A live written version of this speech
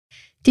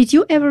Did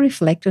you ever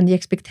reflect on the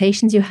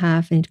expectations you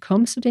have when it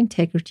comes to the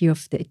integrity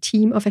of the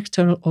team of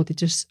external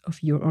auditors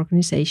of your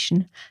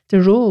organization?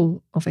 The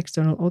role of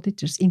external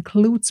auditors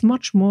includes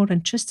much more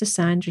than just a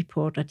signed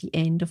report at the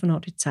end of an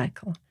audit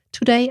cycle.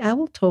 Today, I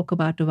will talk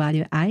about the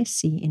value I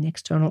see in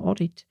external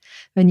audit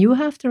when you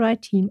have the right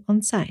team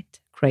on site.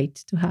 Great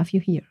to have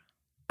you here.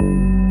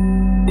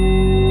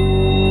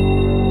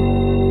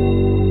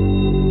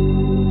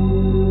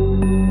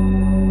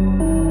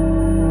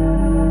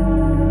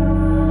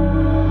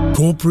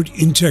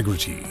 Corporate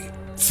integrity,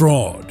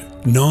 fraud,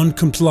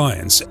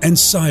 non-compliance, and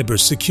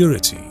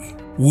cybersecurity.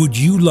 Would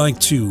you like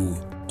to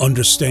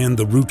understand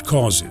the root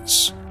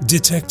causes,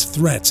 detect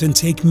threats, and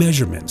take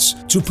measurements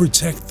to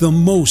protect the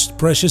most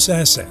precious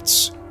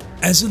assets?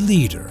 As a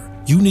leader,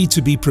 you need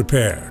to be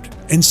prepared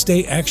and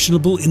stay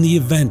actionable in the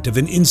event of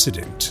an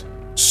incident.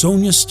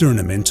 Sonia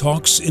Sterneman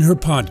talks in her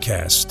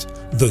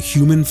podcast, The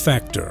Human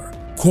Factor.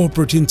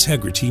 Corporate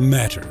integrity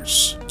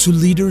matters. To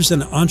leaders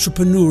and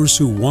entrepreneurs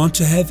who want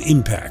to have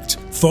impact,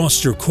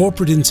 foster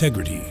corporate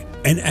integrity,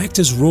 and act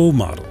as role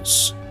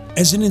models.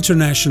 As an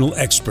international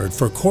expert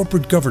for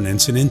corporate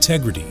governance and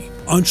integrity,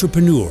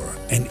 entrepreneur,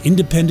 and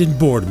independent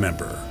board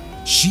member,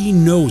 she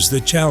knows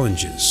the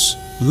challenges.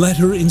 Let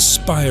her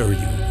inspire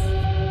you.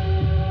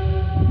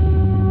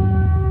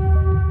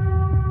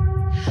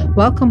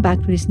 Welcome back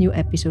to this new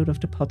episode of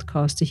the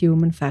podcast, The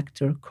Human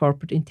Factor,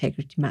 Corporate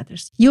Integrity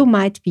Matters. You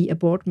might be a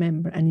board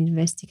member, an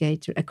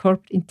investigator, a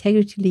corporate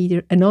integrity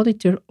leader, an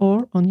auditor,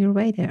 or on your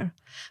way there.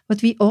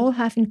 What we all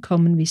have in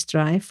common, we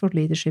strive for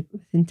leadership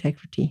with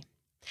integrity.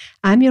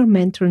 I'm your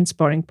mentor and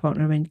sparring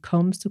partner when it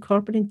comes to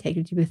corporate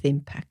integrity with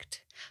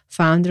impact.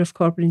 Founder of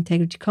Corporate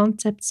Integrity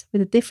Concepts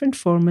with different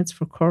formats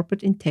for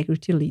corporate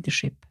integrity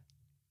leadership.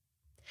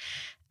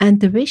 And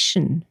the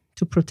vision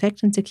to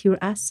protect and secure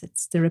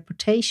assets, the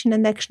reputation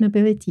and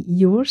actionability,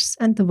 yours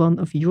and the one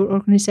of your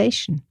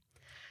organization.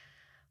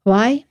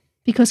 Why?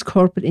 Because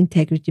corporate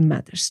integrity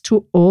matters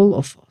to all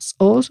of us,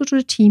 also to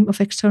the team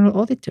of external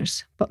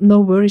auditors, but no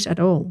worries at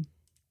all.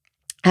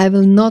 I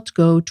will not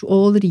go to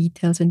all the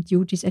details and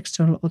duties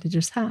external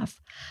auditors have.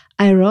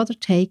 I rather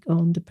take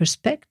on the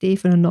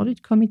perspective of an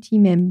audit committee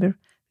member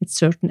with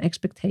certain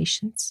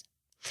expectations.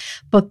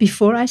 But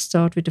before I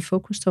start with the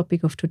focus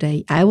topic of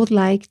today, I would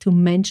like to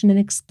mention and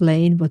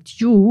explain what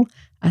you,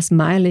 as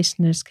my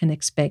listeners, can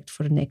expect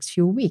for the next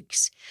few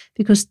weeks,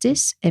 because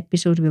this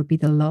episode will be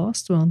the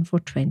last one for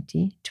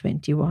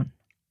 2021.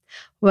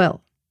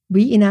 Well,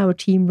 we in our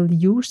team will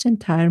use the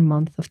entire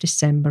month of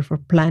December for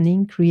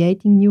planning,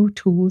 creating new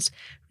tools,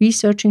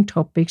 researching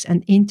topics,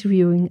 and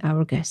interviewing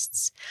our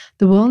guests,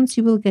 the ones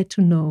you will get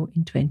to know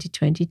in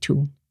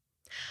 2022.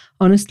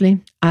 Honestly,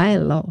 I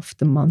love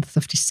the month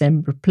of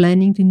December,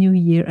 planning the new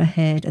year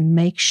ahead and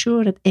make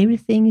sure that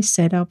everything is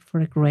set up for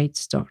a great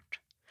start.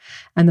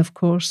 And of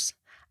course,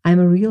 I'm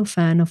a real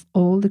fan of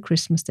all the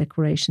Christmas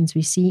decorations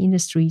we see in the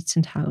streets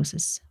and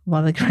houses.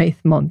 What a great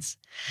month.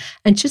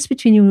 And just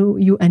between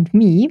you and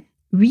me,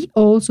 we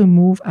also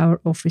move our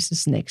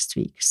offices next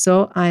week,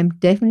 so I'm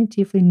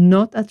definitively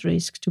not at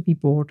risk to be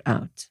bored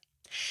out.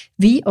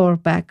 We are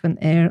back on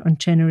air on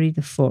January the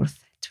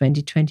 4th,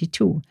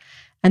 2022.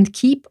 And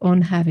keep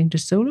on having the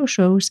solo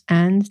shows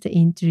and the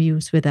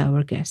interviews with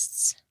our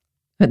guests.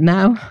 But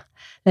now,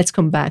 let's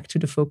come back to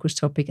the focus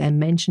topic I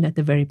mentioned at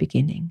the very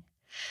beginning,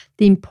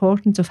 the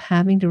importance of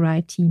having the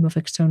right team of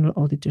external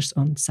auditors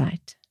on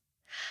site.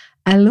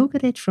 I look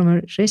at it from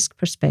a risk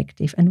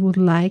perspective and would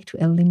like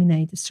to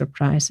eliminate the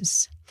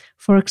surprises.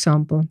 For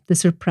example, the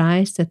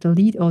surprise that the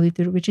lead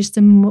auditor, which is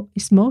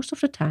most of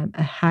the time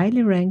a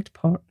highly ranked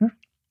partner,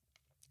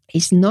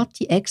 is not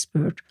the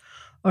expert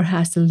or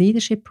has the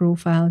leadership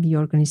profile the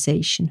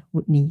organization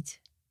would need.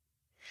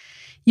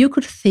 You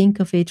could think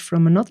of it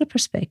from another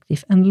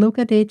perspective and look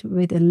at it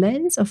with a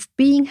lens of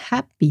being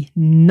happy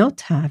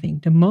not having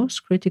the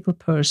most critical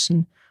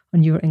person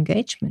on your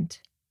engagement.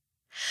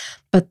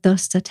 But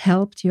does that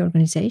help the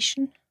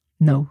organization?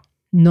 No,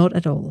 not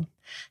at all.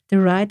 The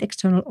right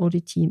external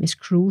audit team is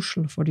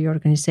crucial for the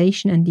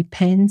organization and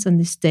depends on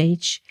the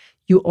stage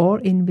you are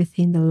in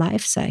within the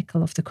life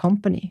cycle of the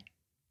company.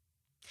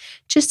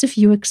 Just a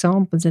few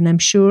examples, and I'm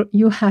sure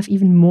you have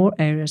even more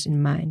areas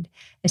in mind,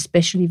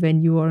 especially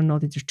when you are an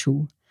auditor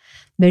too,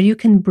 where you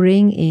can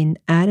bring in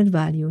added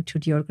value to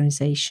the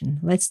organization.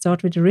 Let's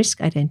start with the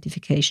risk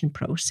identification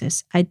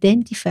process,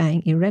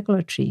 identifying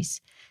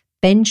irregularities,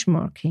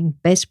 benchmarking,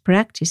 best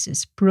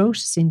practices,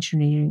 process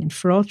engineering, and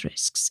fraud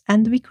risks.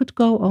 And we could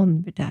go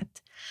on with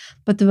that.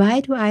 But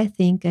why do I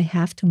think I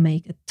have to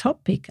make a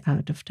topic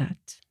out of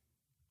that?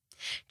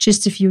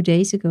 Just a few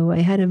days ago, I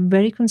had a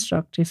very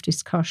constructive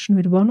discussion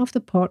with one of the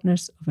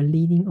partners of a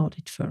leading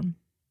audit firm.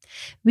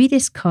 We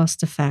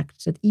discussed the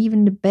fact that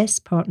even the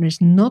best partner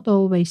is not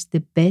always the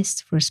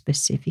best for a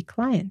specific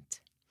client.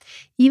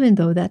 Even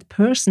though that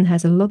person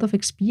has a lot of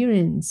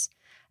experience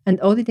and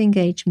audit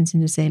engagements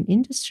in the same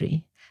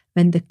industry,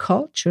 when the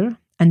culture,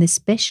 and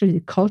especially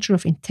the culture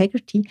of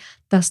integrity,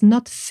 does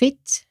not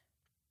fit,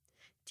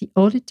 the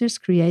auditors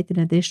create an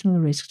additional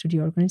risk to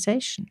the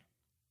organization.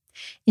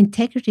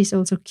 Integrity is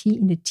also key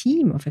in the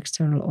team of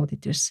external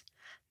auditors.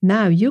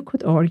 Now, you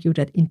could argue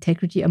that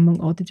integrity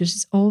among auditors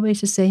is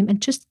always the same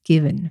and just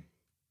given.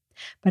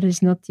 But it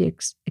is not the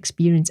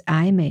experience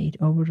I made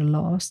over the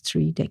last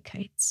 3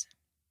 decades.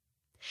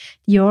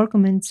 The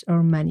arguments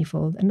are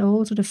manifold, and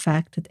also the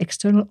fact that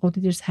external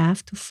auditors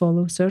have to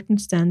follow certain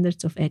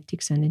standards of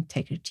ethics and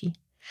integrity.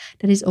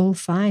 That is all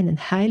fine and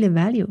highly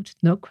valued,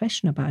 no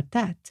question about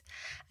that.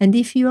 And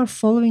if you are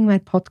following my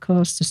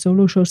podcast, the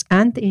solo shows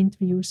and the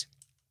interviews,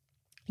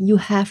 you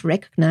have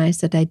recognized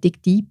that I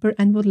dig deeper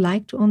and would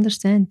like to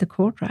understand the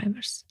core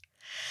drivers.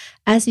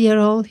 As we are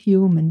all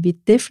human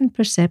with different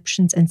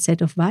perceptions and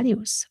set of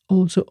values,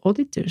 also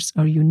auditors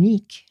are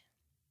unique.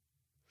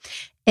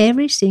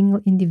 Every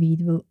single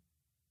individual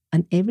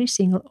and every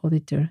single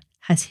auditor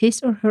has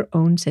his or her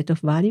own set of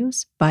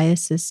values,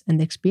 biases,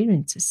 and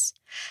experiences.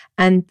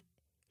 And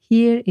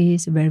here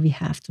is where we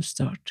have to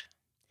start.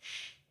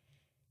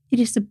 It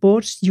is the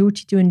board's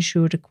duty to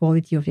ensure the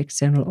quality of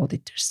external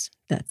auditors.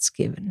 That's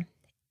given.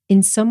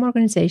 In some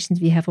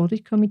organizations, we have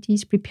audit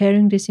committees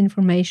preparing this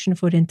information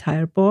for the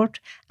entire board,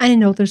 and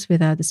in others,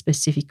 without a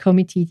specific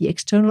committee, the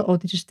external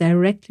auditors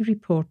directly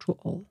report to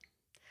all.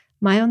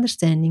 My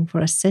understanding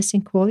for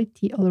assessing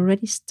quality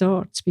already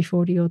starts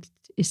before the audit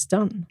is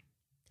done.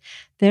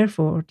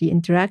 Therefore, the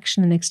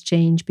interaction and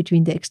exchange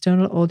between the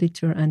external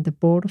auditor and the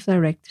board of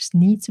directors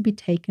needs to be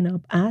taken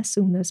up as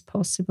soon as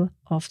possible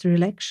after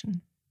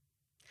election.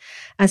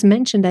 As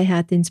mentioned, I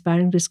had the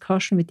inspiring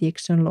discussion with the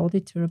external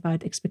auditor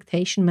about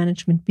expectation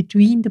management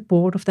between the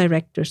board of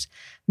directors,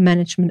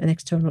 management, and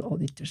external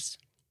auditors.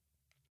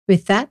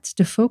 With that,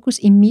 the focus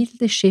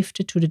immediately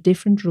shifted to the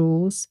different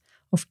roles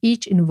of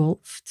each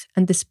involved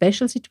and the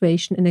special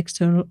situation an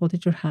external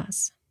auditor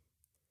has.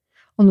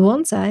 On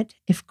one side,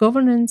 if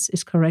governance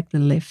is correctly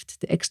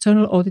lived, the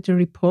external auditor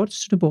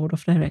reports to the board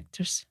of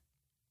directors.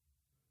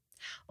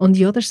 On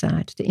the other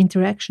side, the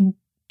interaction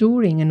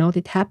during an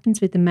audit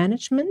happens with the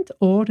management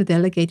or the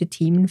delegated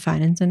team in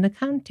finance and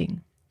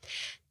accounting.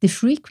 The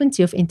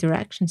frequency of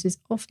interactions is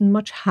often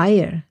much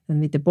higher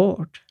than with the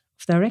board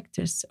of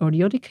directors or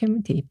the audit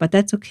committee, but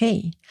that's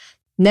okay.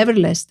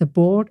 Nevertheless, the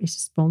board is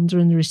the sponsor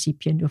and the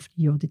recipient of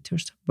the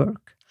auditor's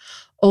work.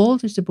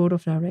 Also is the board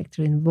of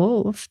directors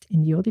involved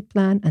in the audit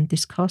plan and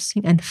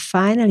discussing and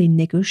finally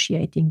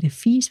negotiating the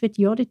fees with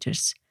the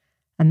auditors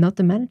and not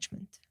the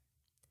management.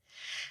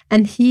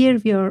 And here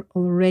we are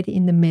already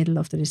in the middle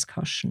of the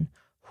discussion.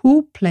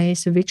 Who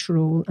plays which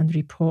role and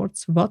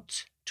reports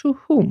what to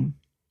whom?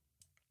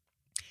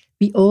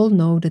 We all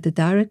know that the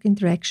direct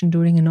interaction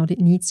during an audit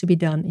needs to be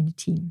done in a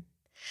team.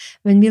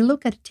 When we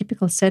look at a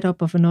typical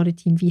setup of an audit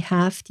team, we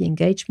have the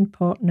engagement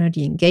partner,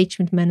 the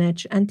engagement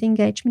manager, and the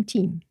engagement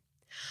team.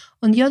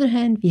 On the other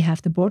hand, we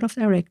have the board of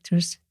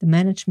directors, the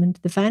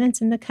management, the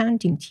finance and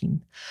accounting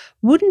team.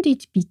 Wouldn't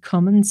it be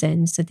common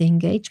sense that the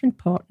engagement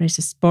partner is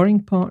a sparring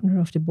partner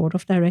of the board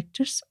of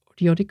directors or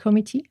the audit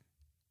committee?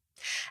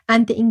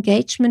 And the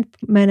engagement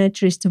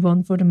manager is the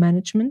one for the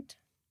management?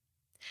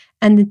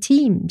 And the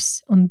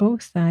teams on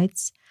both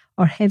sides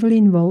are heavily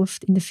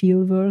involved in the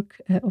fieldwork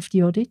of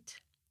the audit?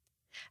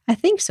 I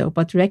think so,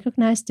 but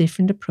recognize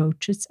different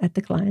approaches at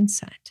the client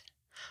side.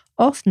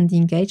 Often the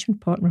engagement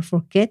partner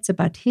forgets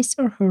about his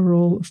or her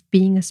role of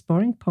being a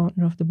sparring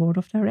partner of the board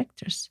of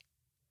directors.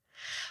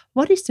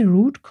 What is the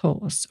root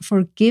cause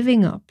for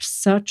giving up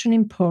such an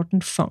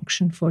important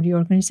function for the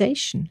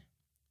organization?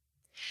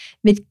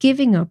 With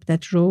giving up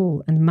that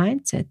role and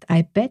mindset,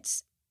 I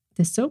bet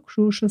the so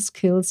crucial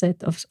skill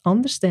set of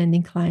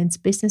understanding clients'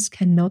 business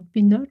cannot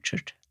be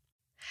nurtured.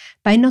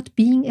 By not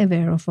being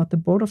aware of what the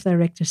board of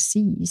directors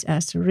sees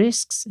as the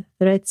risks,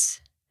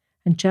 threats,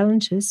 and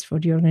challenges for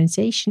the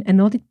organization,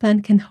 an audit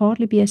plan can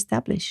hardly be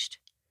established.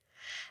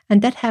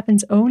 And that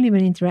happens only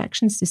when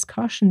interactions,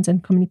 discussions,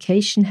 and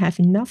communication have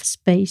enough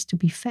space to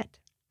be fed.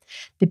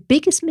 The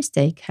biggest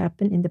mistake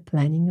happens in the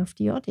planning of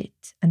the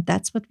audit, and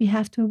that's what we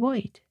have to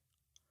avoid.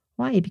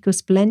 Why?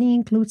 Because planning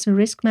includes a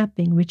risk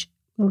mapping, which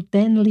will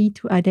then lead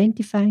to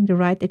identifying the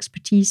right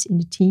expertise in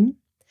the team,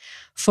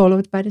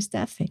 followed by the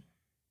staffing.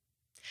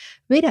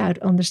 Without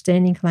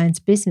understanding clients'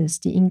 business,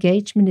 the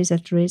engagement is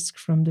at risk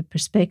from the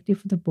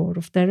perspective of the board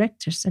of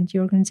directors and the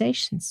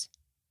organizations.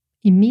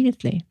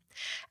 Immediately.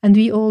 And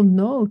we all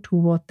know to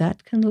what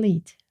that can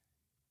lead.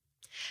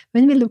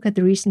 When we look at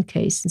the recent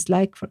cases,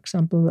 like, for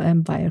example,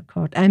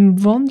 Wirecard, I'm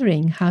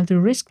wondering how the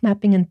risk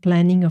mapping and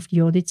planning of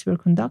the audits were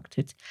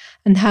conducted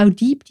and how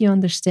deep the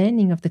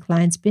understanding of the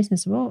client's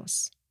business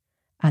was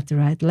at the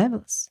right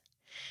levels.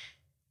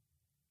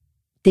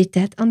 Did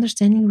that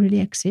understanding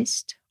really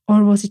exist?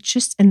 Or was it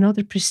just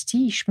another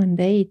prestige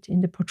mandate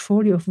in the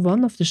portfolio of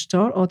one of the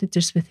star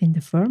auditors within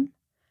the firm?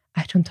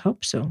 I don't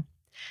hope so.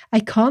 I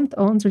can't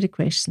answer the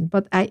question,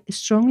 but I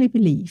strongly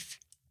believe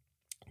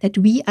that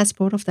we as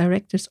board of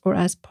directors or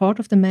as part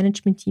of the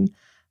management team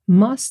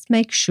must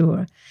make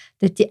sure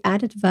that the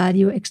added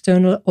value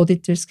external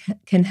auditors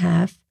can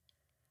have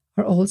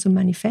are also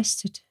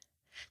manifested.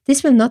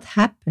 This will not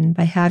happen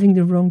by having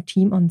the wrong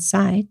team on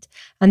site,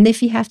 and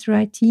if we have the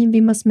right team,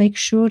 we must make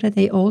sure that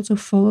they also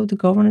follow the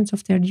governance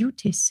of their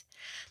duties.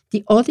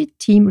 The audit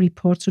team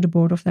reports to the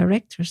board of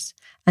directors,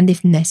 and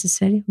if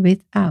necessary,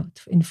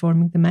 without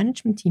informing the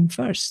management team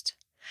first.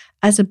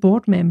 As a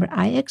board member,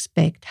 I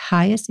expect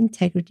highest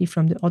integrity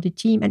from the audit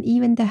team and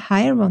even the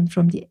higher one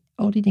from the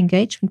audit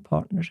engagement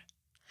partner.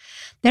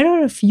 There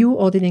are a few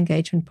audit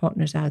engagement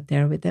partners out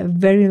there with a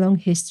very long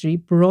history,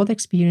 broad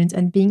experience,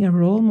 and being a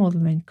role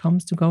model when it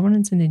comes to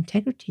governance and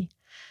integrity.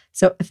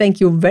 So thank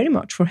you very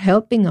much for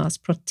helping us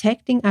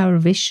protecting our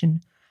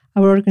vision,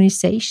 our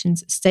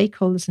organizations,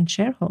 stakeholders, and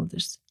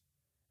shareholders.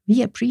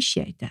 We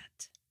appreciate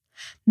that.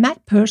 My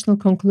personal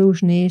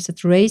conclusion is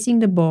that raising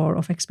the bar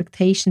of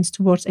expectations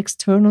towards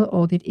external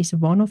audit is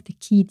one of the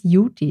key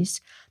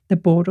duties the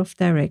board of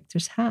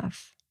directors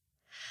have.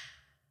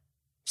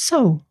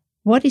 So,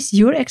 what is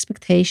your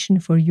expectation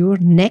for your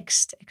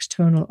next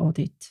external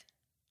audit?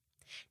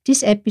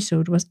 This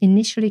episode was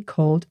initially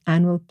called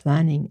Annual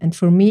Planning, and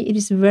for me it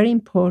is very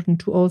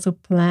important to also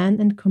plan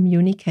and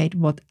communicate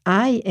what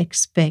I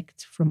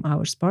expect from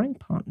our sparring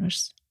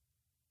partners.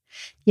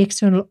 The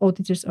external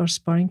auditors are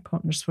sparring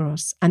partners for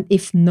us, and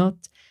if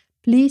not,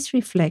 please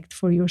reflect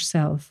for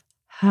yourself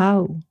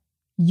how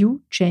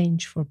you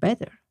change for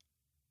better.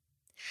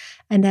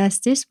 And as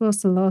this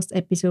was the last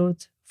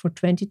episode for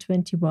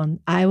 2021,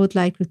 I would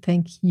like to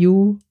thank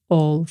you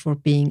all for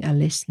being a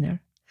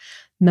listener,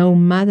 no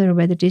matter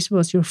whether this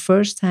was your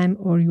first time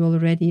or you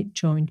already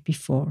joined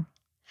before.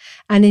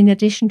 And in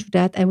addition to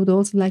that, I would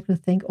also like to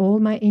thank all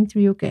my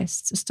interview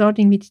guests,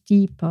 starting with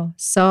Deepa,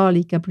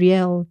 Sali,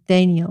 Gabrielle,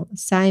 Daniel,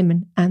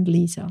 Simon, and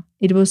Lisa.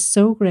 It was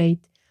so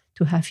great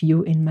to have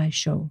you in my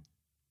show.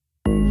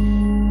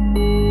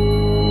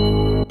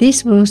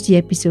 This was the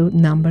episode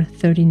number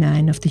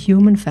 39 of the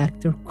Human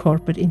Factor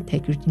Corporate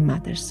Integrity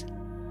Matters.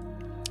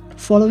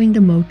 Following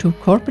the motto,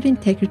 corporate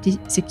integrity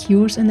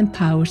secures and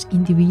empowers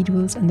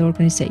individuals and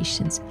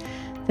organizations.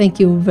 Thank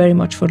you very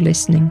much for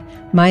listening.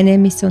 My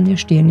name is Sonja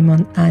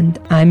Stirnemann and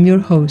I'm your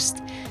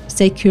host.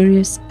 Stay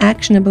curious,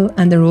 actionable,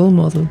 and a role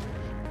model.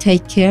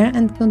 Take care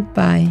and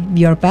goodbye.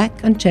 We are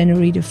back on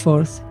January the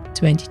 4th,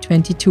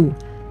 2022.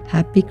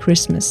 Happy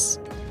Christmas.